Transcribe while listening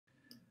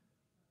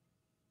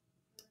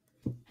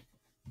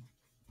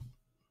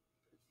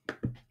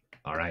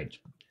All right.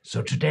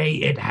 So today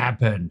it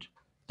happened.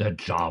 The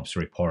jobs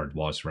report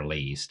was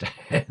released.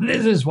 And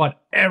this is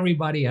what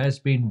everybody has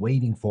been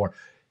waiting for.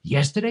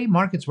 Yesterday,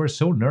 markets were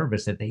so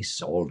nervous that they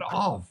sold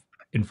off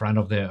in front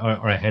of the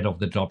or ahead of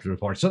the jobs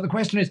report. So the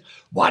question is,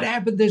 what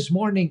happened this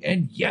morning?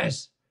 And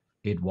yes,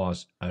 it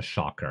was a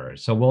shocker.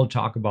 So we'll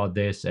talk about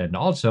this and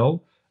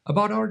also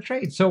about our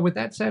trade. So with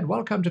that said,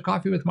 welcome to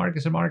Coffee with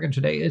Markus and Mark. And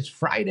today is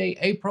Friday,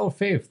 April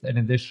 5th. And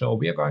in this show,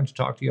 we are going to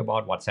talk to you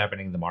about what's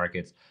happening in the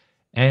markets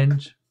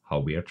and how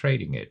we are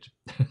trading it.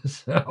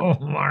 So,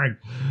 Mark,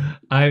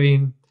 I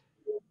mean,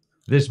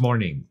 this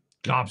morning,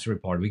 jobs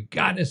report, we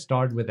got to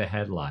start with a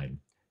headline.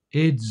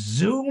 It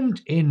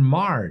zoomed in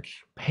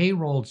March.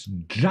 Payrolls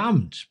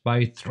jumped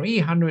by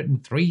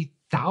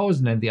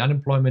 303,000 and the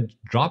unemployment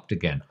dropped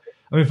again.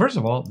 I mean, first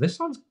of all, this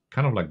sounds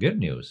kind of like good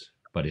news,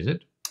 but is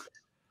it?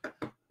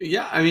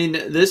 Yeah, I mean,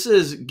 this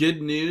is good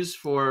news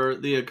for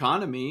the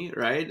economy,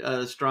 right?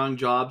 A strong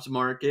jobs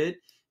market,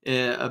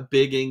 a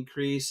big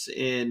increase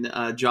in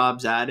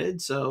jobs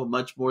added, so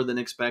much more than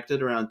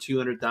expected. Around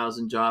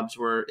 200,000 jobs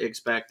were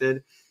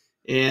expected,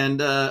 and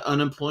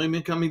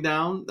unemployment coming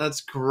down.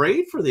 That's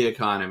great for the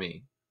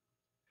economy,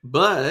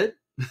 but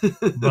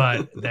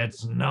But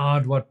that's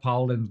not what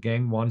Powell and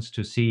gang wants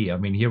to see. I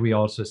mean, here we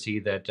also see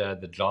that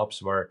the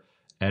jobs were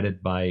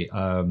added by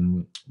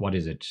what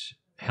is it?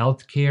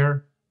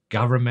 Healthcare,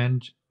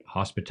 government,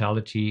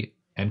 hospitality,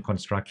 and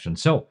construction.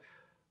 So,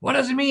 what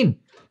does it mean?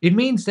 It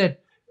means that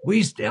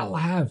we still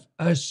have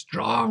a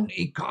strong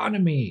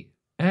economy,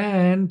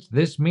 and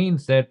this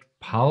means that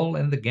Powell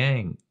and the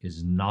gang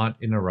is not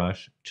in a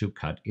rush to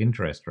cut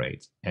interest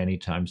rates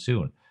anytime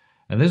soon.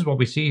 And this is what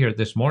we see here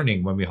this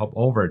morning when we hop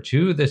over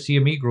to the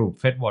CME Group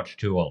FedWatch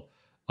tool.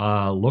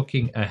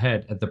 Looking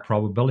ahead at the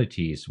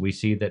probabilities, we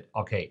see that,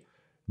 okay,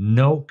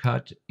 no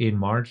cut in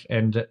March.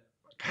 And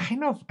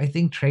kind of, I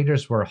think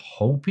traders were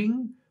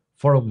hoping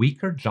for a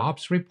weaker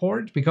jobs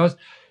report because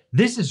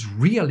this is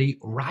really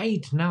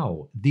right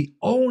now the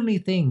only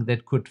thing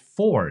that could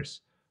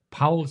force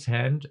Powell's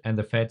hand and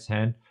the Fed's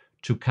hand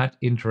to cut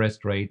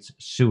interest rates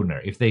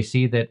sooner. If they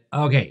see that,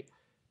 okay,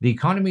 the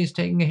economy is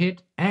taking a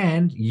hit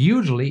and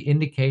usually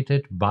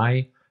indicated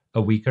by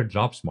a weaker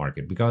jobs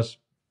market because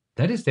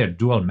that is their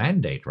dual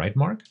mandate, right,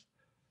 Mark?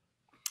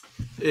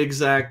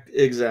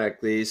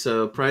 exactly.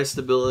 So price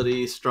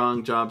stability,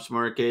 strong jobs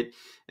market,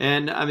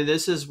 and I mean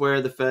this is where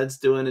the Fed's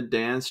doing a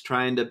dance,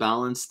 trying to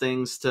balance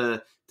things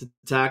to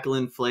tackle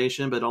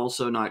inflation, but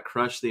also not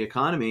crush the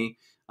economy.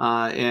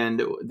 And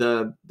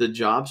the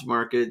jobs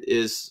market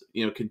is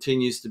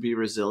continues to be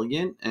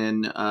resilient,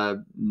 and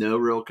no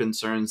real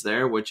concerns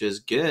there, which is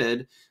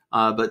good.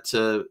 But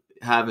to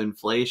have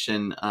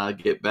inflation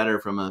get better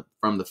from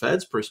the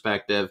Fed's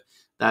perspective,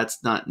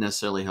 that's not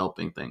necessarily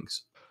helping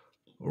things.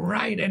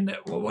 Right, and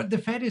what the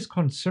Fed is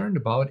concerned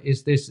about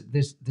is this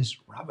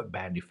rubber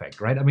band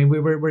effect, right? I mean,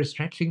 we're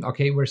stretching,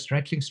 okay, we're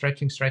stretching.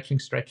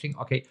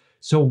 Okay,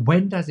 so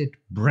when does it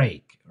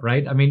break,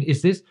 right? I mean,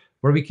 is this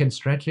where we can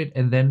stretch it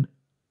and then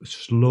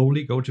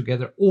slowly go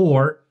together,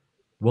 or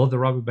will the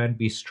rubber band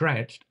be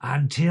stretched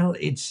until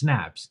it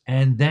snaps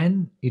and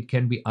then it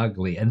can be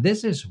ugly? And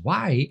this is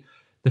why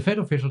the Fed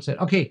officials said,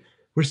 okay,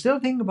 we're still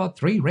thinking about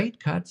 3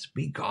 rate cuts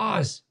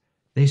because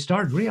they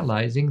start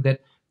realizing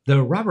that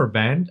the rubber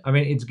band, I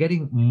mean, it's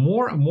getting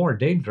more and more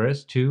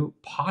dangerous to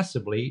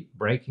possibly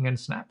breaking and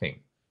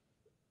snapping.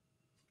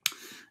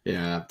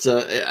 Yeah,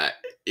 so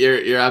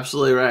you're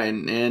absolutely right,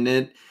 and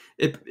it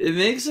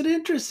makes it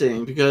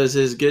interesting because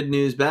it's good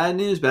news, bad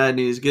news, bad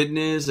news, good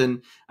news,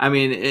 and I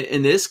mean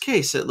in this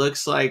case, it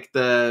looks like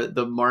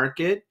the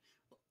market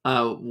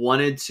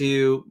wanted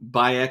to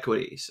buy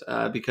equities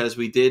because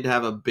we did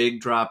have a big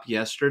drop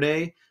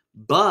yesterday,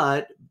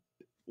 but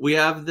we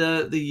have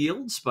the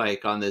yield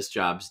spike on this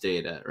jobs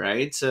data,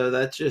 right? So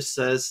that just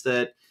says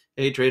that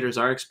hey, traders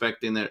are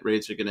expecting that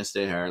rates are going to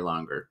stay higher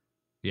longer.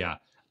 Yeah.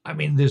 I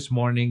mean, this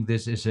morning,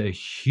 this is a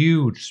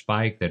huge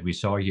spike that we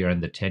saw here in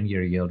the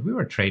 10-year yield. We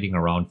were trading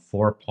around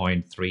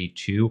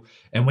 4.32,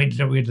 and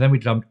then we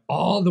jumped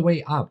all the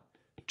way up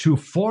to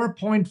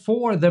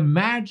 4.4, the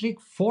magic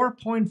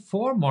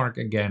 4.4 mark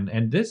again.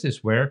 And this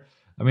is where,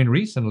 I mean,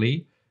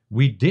 recently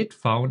we did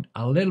found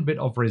a little bit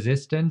of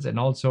resistance, and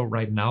also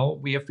right now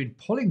we have been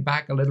pulling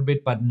back a little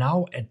bit, but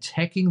now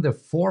attacking the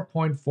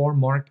 4.4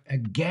 mark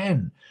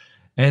again.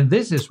 And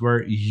this is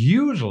where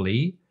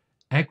usually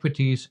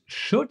equities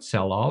should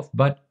sell off.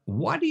 But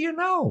what do you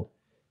know?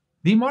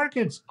 The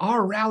markets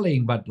are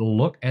rallying, but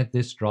look at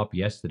this drop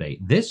yesterday.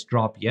 This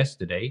drop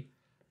yesterday,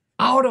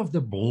 out of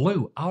the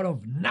blue, out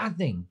of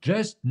nothing,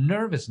 just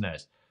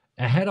nervousness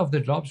ahead of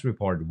the jobs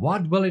report.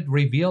 What will it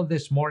reveal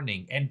this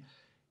morning? And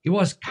it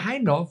was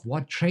kind of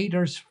what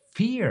traders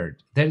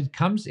feared, that it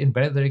comes in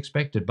better than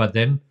expected. But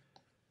then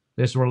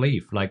there's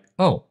relief, like,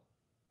 oh,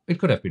 it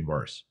could have been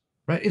worse,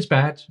 right? It's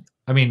bad.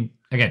 I mean,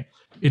 again,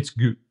 it's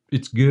good.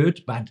 It's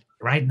good, but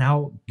right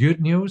now, good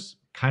news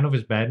kind of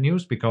is bad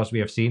news because we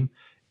have seen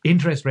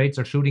interest rates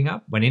are shooting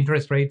up. When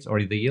interest rates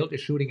or the yield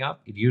is shooting up,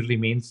 it usually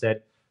means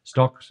that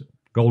stocks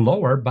go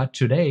lower. But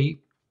today,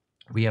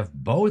 we have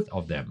both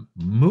of them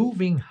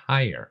moving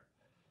higher.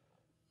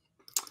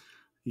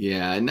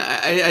 Yeah, and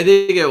I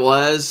think it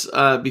was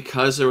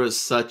because there was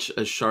such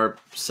a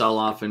sharp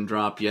sell-off and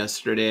drop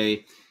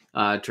yesterday.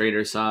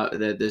 Traders saw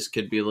that this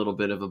could be a little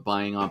bit of a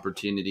buying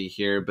opportunity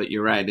here. But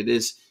you're right, it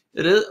is.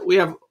 It is. We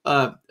have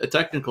a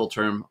technical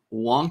term,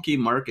 wonky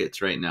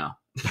markets right now.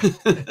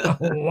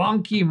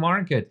 Wonky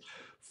market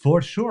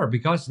for sure.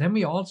 Because then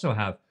we also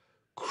have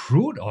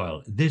crude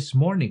oil this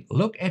morning.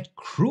 Look at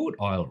crude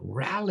oil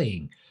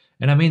rallying.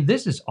 And I mean,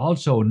 this is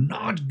also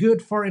not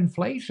good for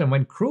inflation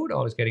when crude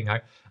oil is getting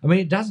high. I mean,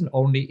 it doesn't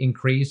only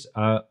increase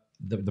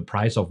the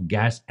price of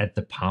gas at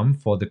the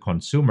pump for the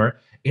consumer,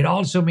 it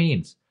also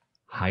means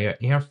higher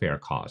airfare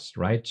costs,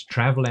 right?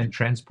 Travel and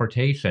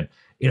transportation.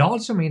 It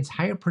also means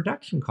higher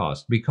production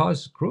costs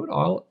because crude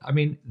oil, I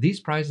mean, these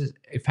prices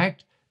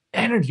affect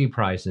energy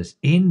prices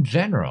in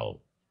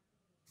general.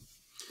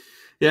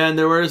 Yeah, and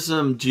there were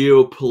some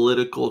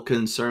geopolitical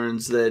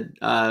concerns that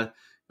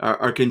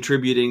are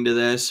contributing to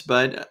this,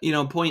 but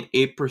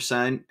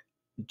 0.8%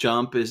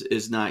 jump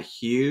is not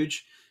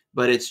huge,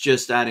 but it's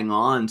just adding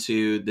on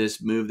to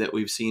this move that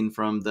we've seen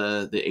from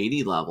the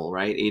 80 level,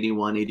 right?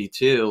 81,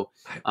 82.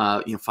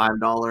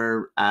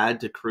 $5 add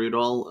to crude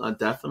oil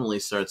definitely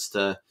starts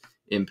to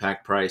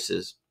impact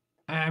prices.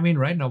 I mean,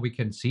 right now we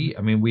can see,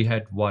 I mean, we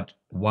had what,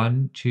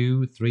 one,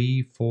 two,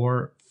 three,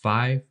 four,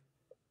 five,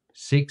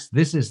 six.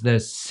 This is the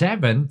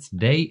seventh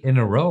day in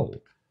a row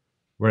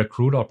where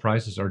crude oil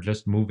prices are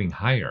just moving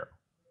higher.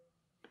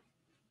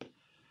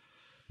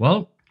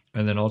 Well,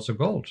 and then also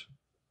gold.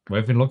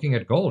 We've been looking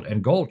at gold,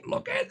 and gold,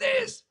 look at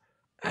this.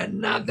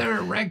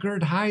 Another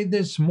record high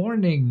this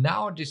morning,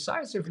 now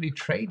decisively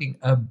trading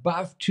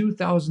above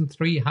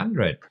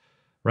 2,300.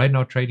 Right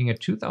now, trading at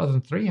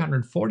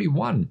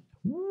 2,341.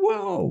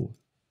 Whoa.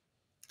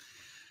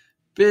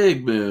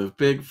 Big move,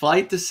 big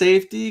flight to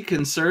safety,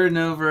 concern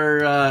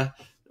over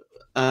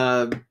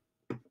uh,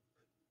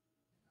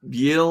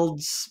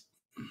 yields.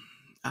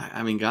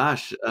 I mean,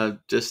 gosh,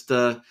 just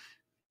a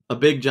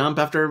big jump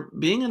after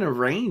being in a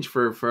range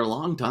for a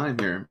long time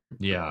here.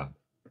 Yeah.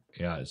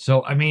 Yeah.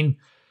 So, I mean,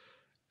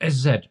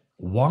 as I said,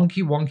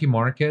 wonky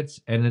markets.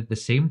 And at the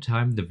same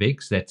time, the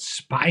VIX that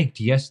spiked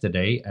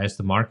yesterday as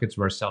the markets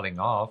were selling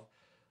off,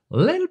 a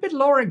little bit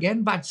lower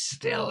again, but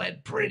still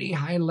at pretty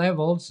high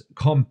levels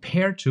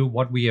compared to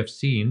what we have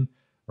seen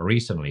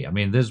recently. I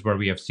mean, this is where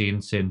we have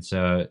seen since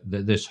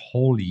this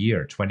whole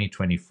year,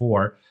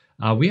 2024.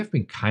 We have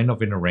been kind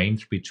of in a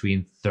range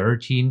between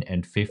 13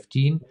 and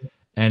 15.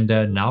 And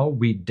now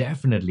we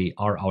definitely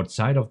are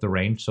outside of the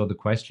range. So the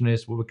question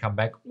is, will we come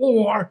back?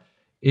 Or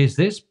is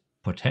this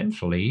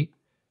potentially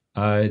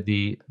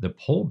the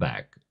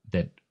pullback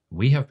that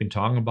we have been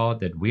talking about,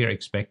 that we are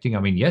expecting? I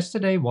mean,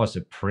 yesterday was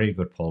a pretty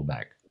good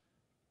pullback.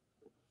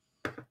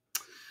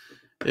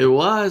 It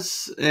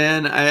was,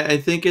 and I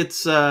think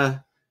it's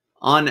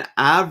on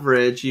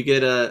average you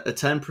get a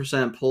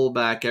 10%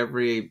 pullback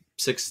every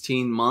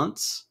 16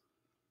 months.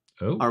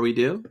 Oh, Are we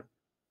due?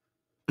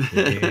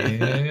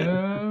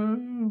 yeah,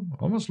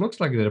 almost looks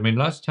like it. I mean,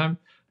 last time,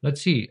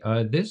 let's see,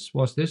 this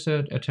was this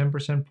a 10%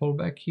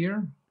 pullback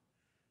here?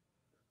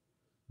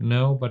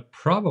 No, but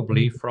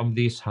probably from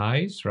these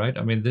highs, right?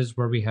 I mean, this is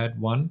where we had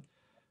one.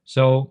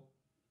 So,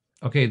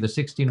 okay, the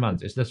 16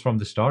 months, is this from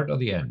the start or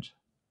the end?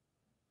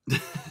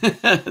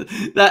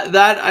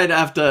 That I'd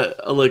have to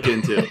look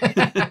into.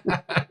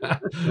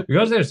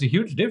 Because there's a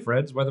huge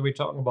difference whether we're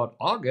talking about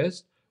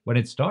August when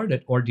it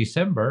started or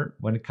December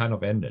when it kind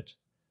of ended.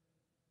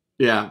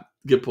 Yeah,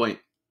 good point.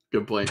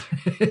 Good point.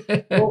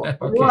 We'll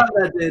Okay. have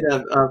that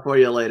data for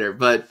you later.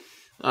 But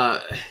uh,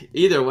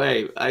 either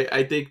way,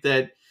 I think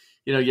that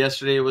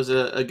yesterday was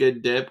a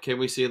good dip. Can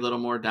we see a little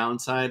more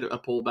downside, a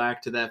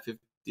pullback to that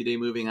 50-day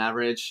moving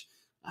average?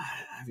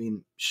 I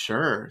mean,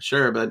 sure,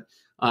 but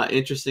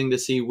interesting to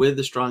see with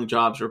the strong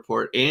jobs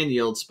report and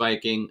yield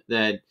spiking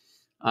that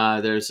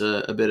there's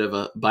a bit of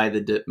a buy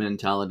the dip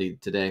mentality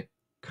today.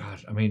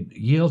 God, I mean,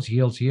 yields.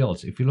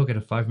 If you look at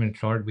a 5 minute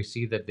chart, we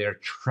see that they're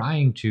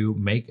trying to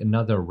make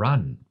another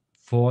run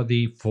for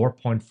the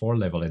 4.4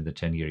 level in the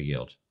 10-year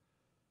yield.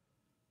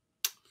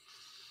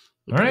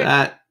 All Look at right.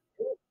 that.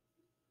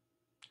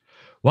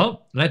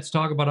 Well, let's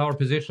talk about our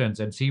positions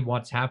and see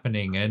what's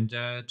happening. And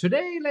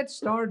today, let's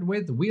start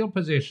with wheel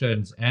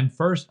positions. And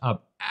first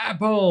up,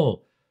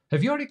 Apple.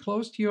 Have you already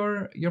closed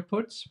your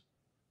puts?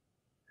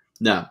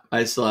 No,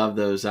 I still have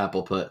those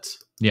Apple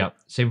puts. Yeah,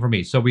 same for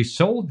me. So we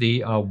sold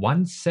the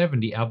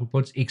 170 Apple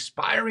puts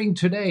expiring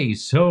today.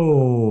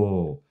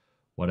 So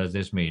what does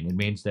this mean? It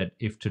means that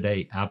if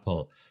today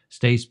Apple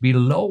stays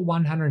below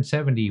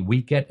 170,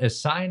 we get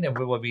assigned and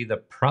we will be the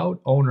proud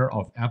owner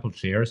of Apple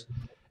shares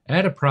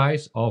at a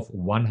price of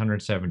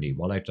 170.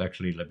 Well, it's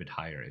actually a little bit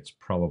higher. It's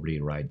probably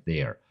right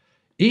there.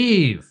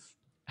 If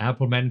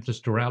Apple manages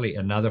to rally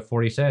another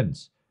 40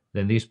 cents,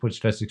 then these puts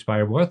just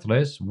expire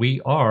worthless.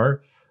 We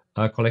are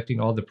collecting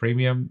all the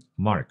premium.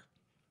 Mark,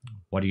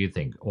 what do you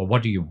think? Or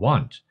what do you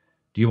want?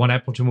 Do you want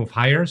Apple to move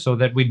higher so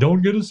that we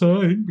don't get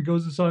assigned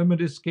because assignment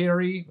is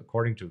scary,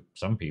 according to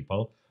some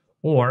people?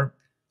 Or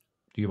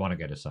do you want to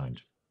get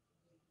assigned?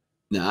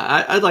 No,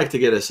 I'd like to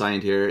get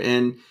assigned here,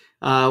 and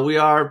we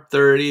are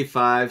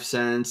 35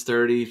 cents,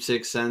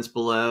 36 cents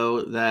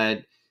below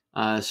that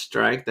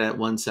strike, that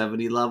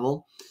 170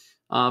 level.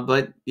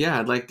 But yeah,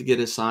 I'd like to get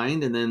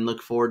assigned and then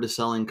look forward to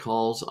selling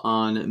calls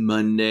on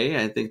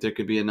Monday. I think there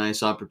could be a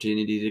nice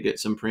opportunity to get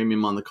some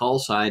premium on the call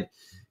side.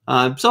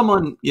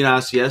 Someone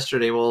asked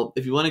yesterday, well,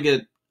 if you want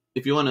to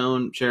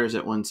own shares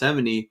at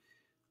 170,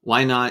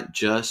 why not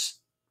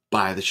just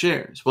buy the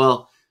shares?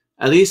 Well,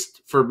 at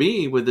least for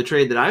me, with the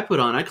trade that I put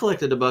on, I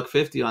collected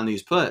 $1.50 on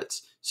these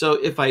puts. So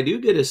if I do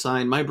get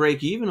assigned, my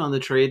break even on the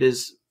trade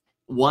is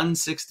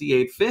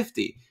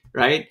 168.50,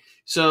 right?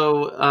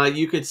 So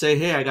you could say,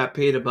 hey, I got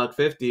paid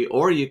 $1.50,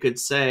 or you could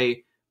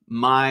say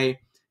my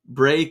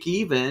break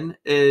even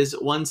is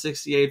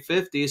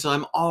 168.50, so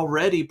I'm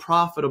already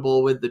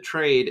profitable with the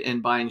trade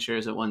and buying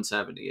shares at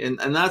 170.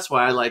 And that's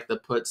why I like the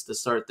puts to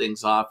start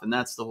things off, and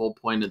that's the whole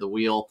point of the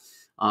wheel.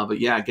 But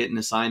yeah, getting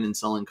assigned and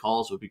selling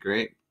calls would be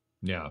great.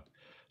 Yeah.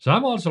 So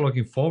I'm also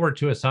looking forward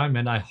to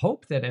assignment. I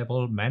hope that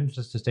Apple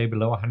manages to stay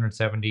below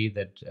 170,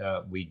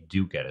 that we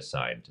do get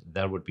assigned.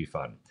 That would be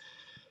fun.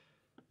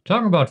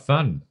 Talking about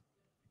fun,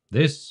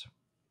 this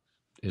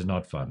is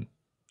not fun.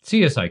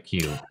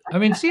 CSIQ. I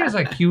mean,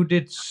 CSIQ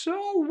did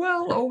so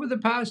well over the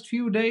past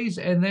few days,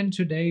 and then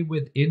today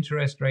with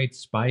interest rates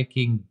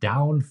spiking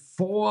down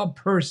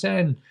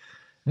 4%.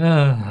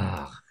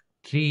 Ah,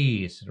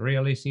 geez,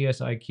 really,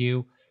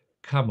 CSIQ?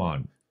 Come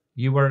on.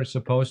 You were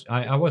supposed,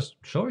 I was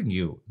showing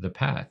you the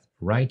path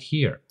right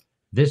here.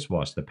 This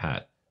was the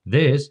path.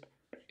 This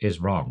is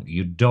wrong.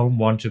 You don't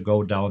want to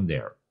go down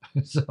there.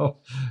 So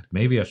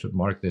maybe I should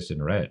mark this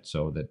in red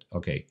so that,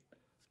 okay,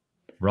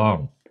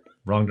 wrong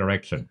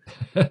direction.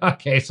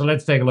 Okay, so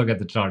let's take a look at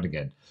the chart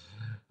again.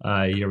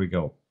 Here we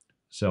go.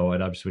 So,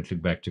 and I'm switching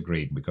back to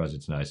green because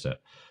it's nicer.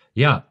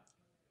 Yeah,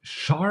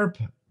 sharp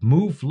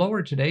move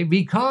lower today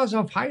because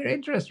of higher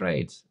interest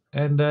rates.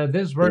 And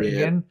this were, Yeah.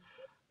 again,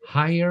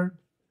 higher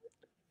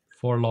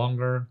for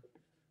longer,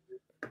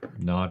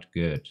 not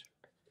good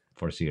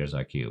for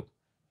CSIQ.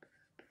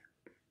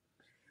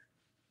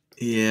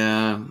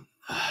 Yeah.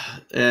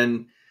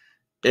 And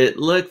it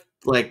looked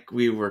like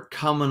we were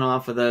coming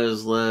off of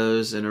those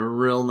lows in a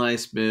real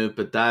nice move,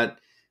 but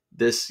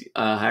this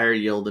higher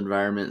yield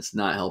environment is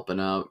not helping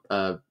out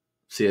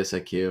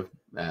CSIQ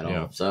at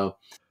Yeah. all. So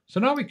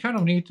now we kind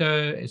of need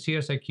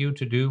CSIQ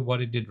to do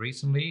what it did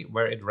recently,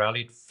 where it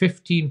rallied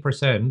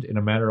 15% in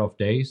a matter of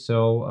days.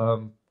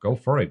 So go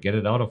for it. Get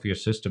it out of your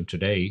system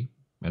today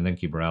and then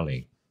keep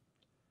rallying.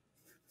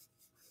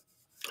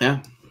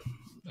 yeah,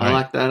 All I right.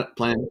 like that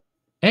plan.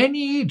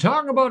 NEE,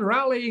 talking about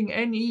rallying,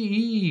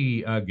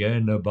 NEE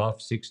again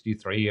above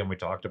 63, and we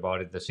talked about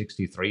it, the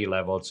 63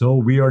 level. So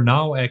we are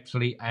now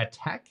actually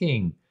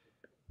attacking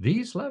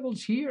these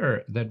levels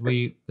here that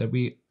we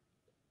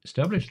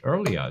established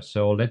earlier.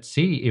 So let's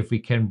see if we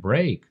can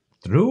break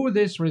through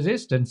this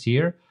resistance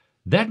here.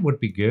 That would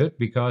be good,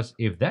 because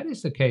if that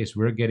is the case,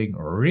 we're getting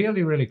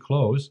really, really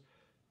close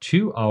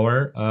to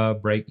our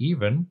break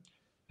even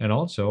and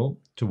also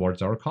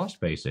towards our cost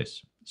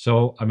basis.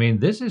 So, I mean,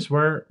 this is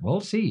where we'll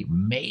see.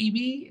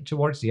 Maybe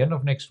towards the end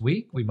of next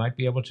week, we might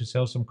be able to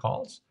sell some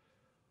calls.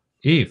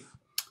 If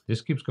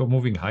this keeps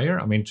moving higher,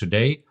 I mean,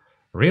 today,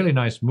 really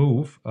nice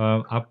move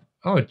up.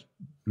 Oh, it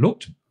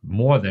looked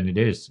more than it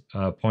is,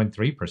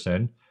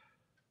 0.3%.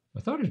 I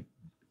thought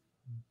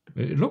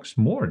it looks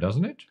more,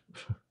 doesn't it?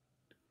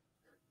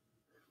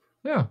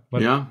 Yeah,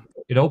 but Yeah,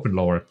 it opened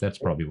lower. That's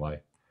probably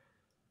why.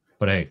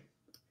 But hey,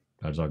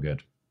 that's all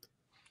good.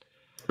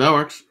 that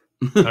works.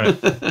 All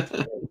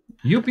right.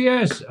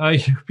 UPS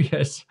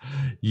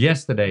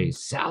yesterday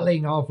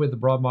selling off with the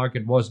broad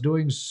market, was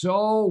doing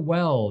so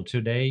well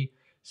today,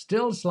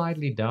 still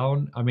slightly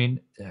down. I mean,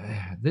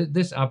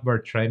 this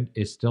upward trend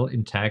is still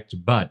intact,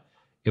 but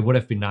it would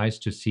have been nice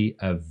to see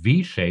a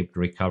V-shaped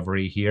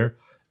recovery here.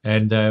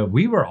 And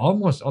we were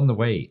almost on the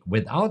way.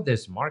 Without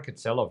this market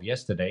sell-off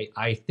yesterday,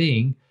 I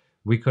think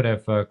we could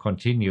have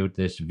continued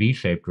this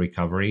V-shaped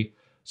recovery.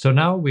 So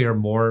now we are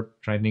more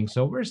trending.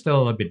 So we're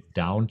still a bit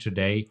down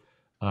today.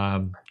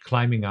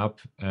 Climbing up,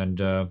 and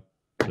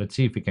let's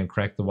see if we can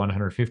crack the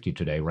 150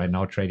 today. Right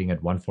now trading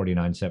at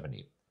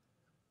 149.70.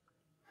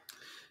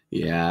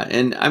 Yeah,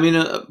 and I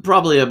mean,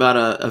 probably about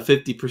a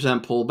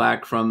 50%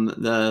 pullback from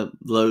the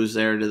lows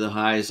there to the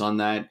highs on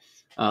that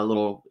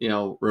little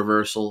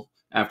reversal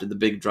after the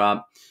big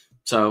drop.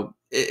 So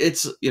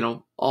it's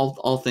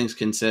all things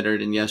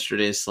considered in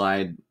yesterday's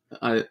slide,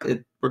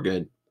 we're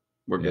good.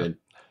 We're good.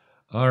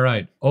 All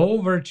right,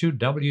 over to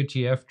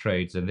WTF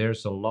trades, and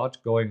there's a lot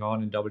going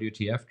on in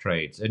WTF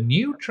trades. A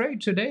new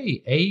trade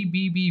today,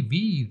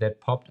 ABBV,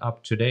 that popped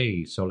up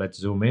today. So let's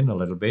zoom in a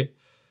little bit.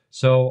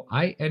 So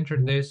I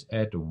entered this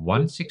at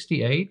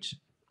 168,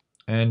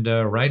 and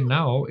right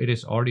now it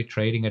is already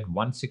trading at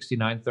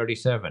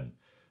 169.37.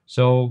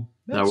 So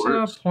That that's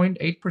works.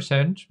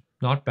 0.8%.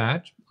 Not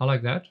bad. I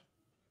like that.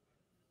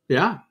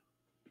 Yeah.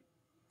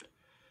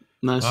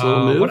 Nice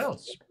little move. What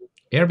else?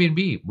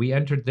 Airbnb. We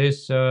entered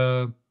this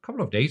a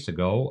couple of days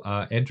ago.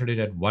 Entered it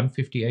at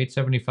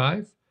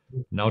 158.75.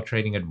 Now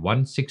trading at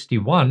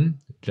 161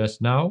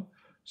 just now.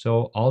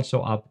 So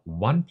also up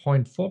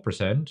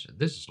 1.4%.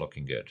 This is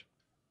looking good.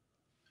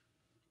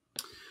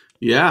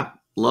 Yeah,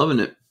 loving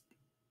it.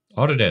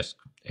 Autodesk,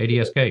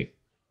 ADSK.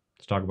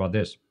 Let's talk about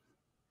this.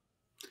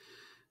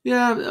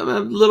 Yeah,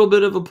 a little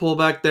bit of a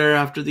pullback there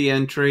after the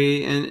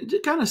entry, and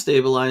kind of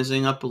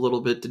stabilizing up a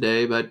little bit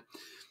today. But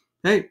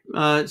hey,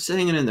 it's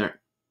hanging in there.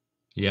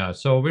 Yeah,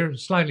 so we're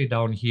slightly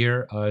down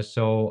here.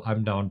 So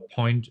I'm down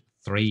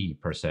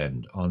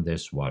 0.3% on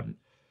this one.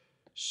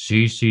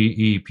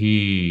 CCEP,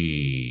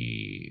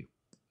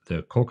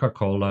 the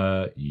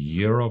Coca-Cola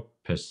Europe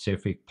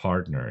Pacific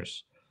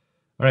Partners.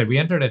 All right, we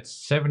entered at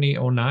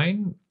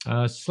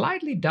 70.09,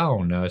 slightly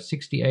down,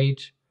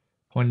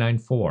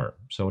 68.94,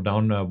 so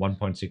down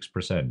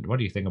 1.6%. What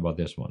do you think about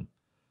this one?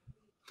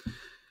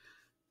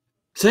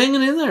 It's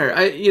hanging in there.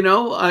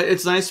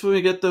 It's nice when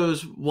we get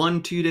those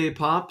 1-2 day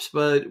pops,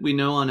 but we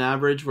know on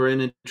average we're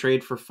in a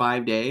trade for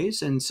 5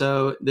 days, and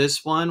so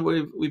this one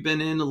we've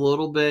been in a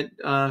little bit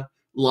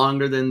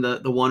longer than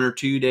the 1 or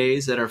 2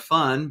 days that are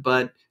fun,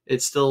 but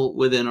it's still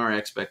within our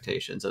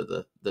expectations of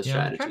the Yeah, we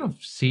kind strategy.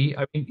 of see,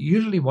 I mean,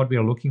 usually what we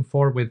are looking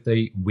for with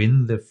the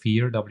win the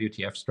fear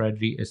WTF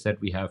strategy is that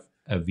we have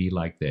a V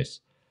like this.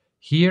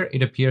 Here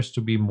it appears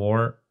to be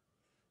more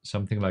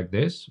something like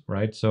this,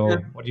 right? Yeah, So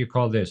what do you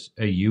call this?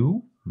 A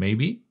U,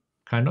 maybe,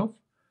 kind of,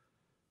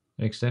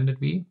 an extended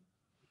V,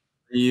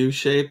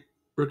 U-shape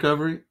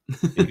recovery.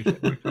 a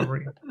U-shaped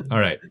recovery. All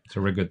right,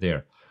 so we're good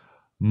there.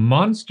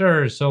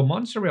 Monster. So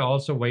Monster, we're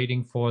also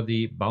waiting for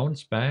the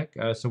bounce back.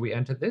 So we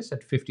entered this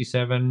at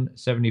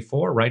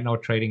 57.74. Right now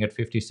trading at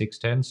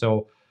 56.10.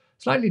 So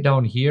slightly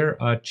down here,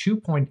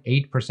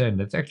 2.8%.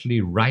 That's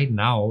actually right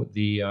now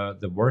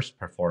the worst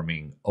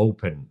performing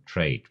open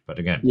trade. But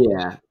again,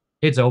 Yeah,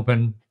 it's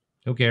open.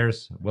 Who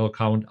cares? We'll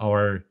count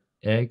our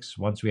eggs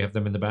once we have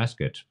them in the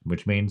basket,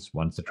 which means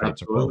once the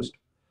trades are absolutely. closed.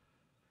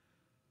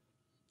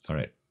 All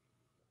right.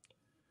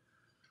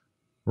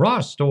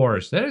 Ross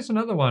stores. That is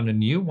another one, a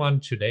new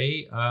one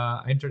today.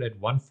 Entered at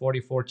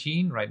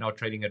 140.14. Right now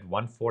trading at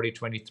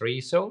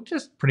 140.23. So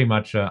just pretty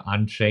much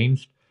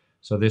unchanged.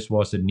 So this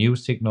was a new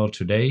signal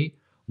today.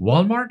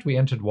 Walmart, we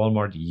entered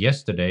Walmart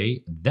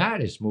yesterday.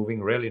 That is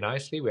moving really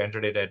nicely. We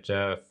entered it at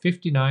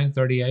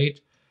 59.38.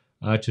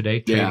 Today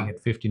trading Yeah.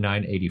 at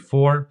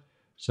 59.84.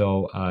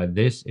 So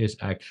this is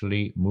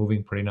actually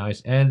moving pretty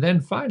nice. And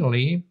then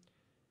finally,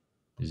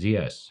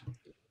 ZS,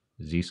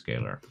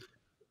 Zscaler.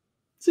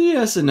 So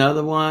yes,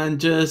 another one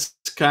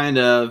just kind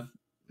of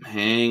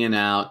hanging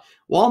out.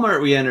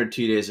 Walmart we entered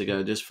 2 days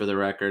ago, just for the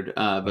record,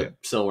 Oh yeah. but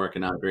still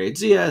working out great.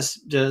 ZS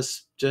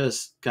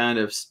just kind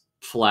of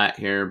flat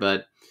here,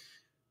 but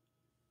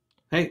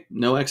hey,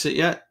 no exit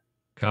yet.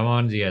 Come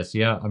on, yes,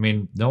 yeah. I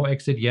mean, no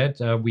exit yet.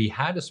 We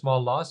had a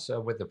small loss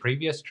with the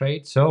previous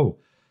trade, so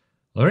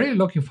we're really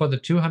looking for the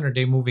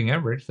 200-day moving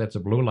average. That's a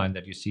blue line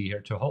that you see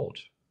here to hold.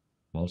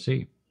 We'll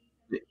see.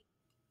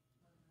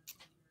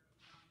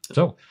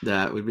 So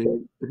That would be a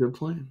good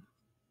plan.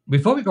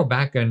 before we go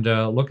back and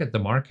look at the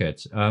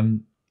markets, I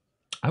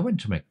went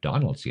to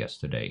McDonald's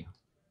yesterday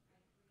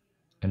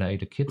and I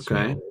ate a kid's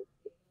Okay. meal.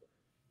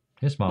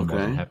 His mom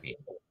wasn't Okay. happy.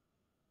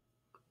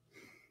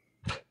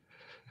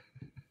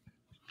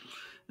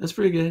 That's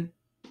pretty good.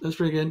 That's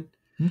pretty good.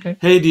 Okay.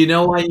 Hey, do you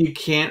know why you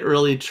can't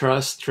really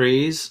trust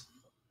trees?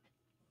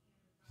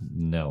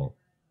 No.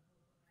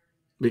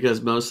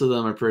 Because most of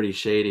them are pretty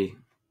shady.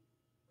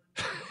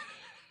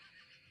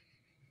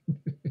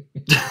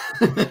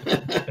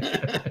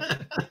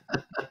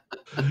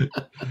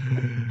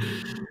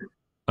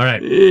 All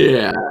right.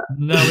 Yeah.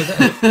 No, with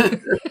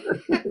that.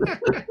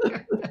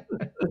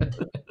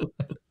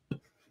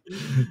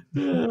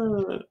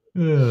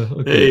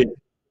 Okay. Hey,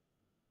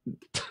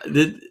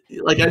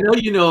 I know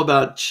you know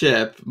about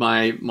Chip,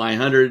 my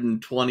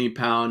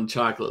 120-pound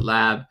chocolate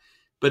lab,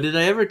 but did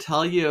I ever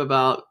tell you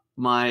about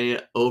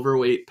my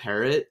overweight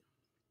parrot?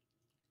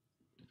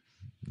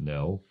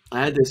 No.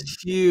 I had this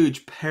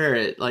huge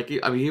parrot.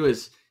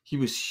 He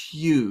was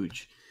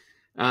huge,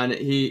 and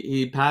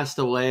he passed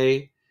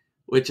away,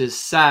 which is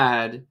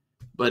sad,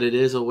 but it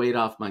is a weight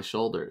off my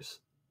shoulders.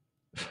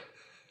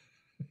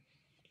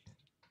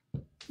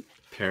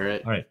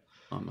 Parrot All right.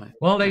 on my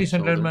Well, my ladies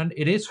and shoulder. gentlemen,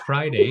 it is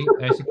Friday,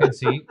 as you can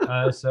see.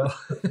 So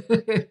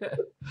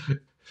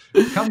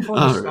come for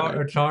the All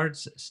right.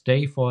 charts,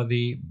 stay for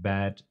the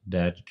bad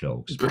dad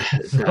jokes.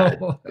 Bad,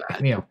 So, bad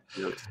anyhow,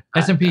 jokes.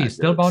 S&P Bad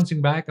still jokes.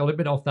 bouncing back a little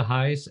bit off the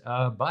highs,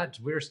 but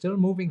we're still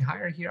moving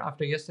higher here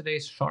after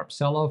yesterday's sharp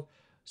sell-off.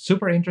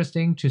 Super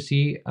interesting to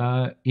see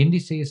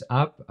indices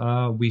up.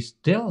 We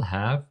still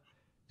have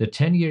the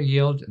 10-year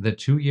yield, the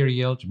 2-year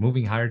yield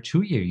moving higher,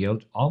 2-year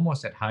yield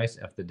almost at highs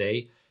of the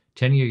day,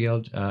 10-year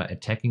yield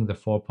attacking the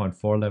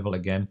 4.4 level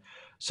again.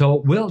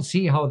 So we'll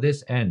see how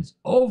this ends.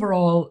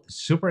 Overall,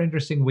 super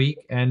interesting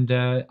week, and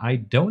I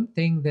don't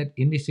think that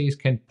indices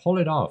can pull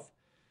it off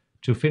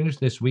to finish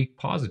this week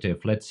positive.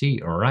 Let's see.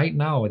 Right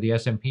now, the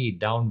S&P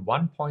down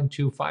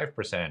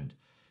 1.25%.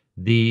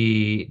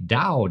 The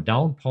Dow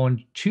down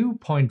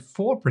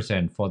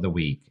 2.4% for the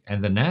week,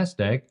 and the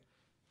Nasdaq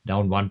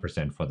down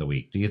 1% for the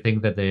week. Do you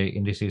think that the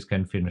indices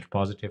can finish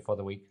positive for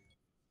the week?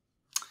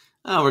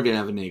 oh, we're going to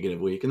have a negative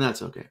week, and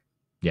that's okay.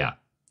 Yeah,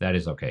 that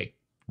is okay.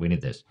 We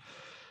need this.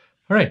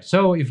 All right.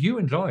 So if you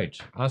enjoyed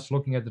us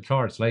looking at the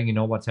charts, letting you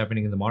know what's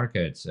happening in the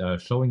markets,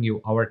 showing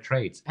you our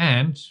trades,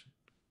 and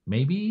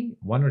maybe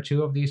one or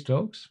two of these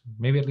jokes,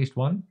 maybe at least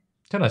one,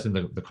 tell us in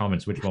the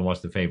comments which one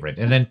was the favorite.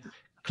 And then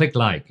click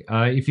like.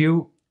 If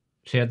you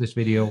share this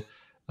video,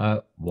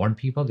 warn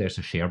people there's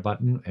a share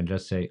button and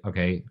just say,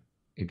 okay,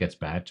 it gets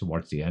bad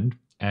towards the end.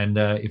 And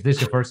if this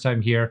is your first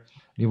time here,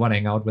 and you want to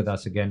hang out with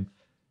us again,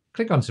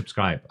 click on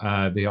subscribe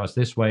because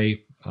this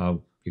way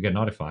you get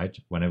notified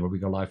whenever we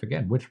go live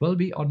again, which will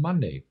be on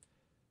Monday.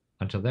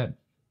 Until then,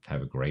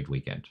 have a great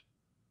weekend.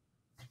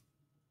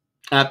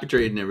 Happy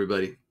trading,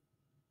 everybody.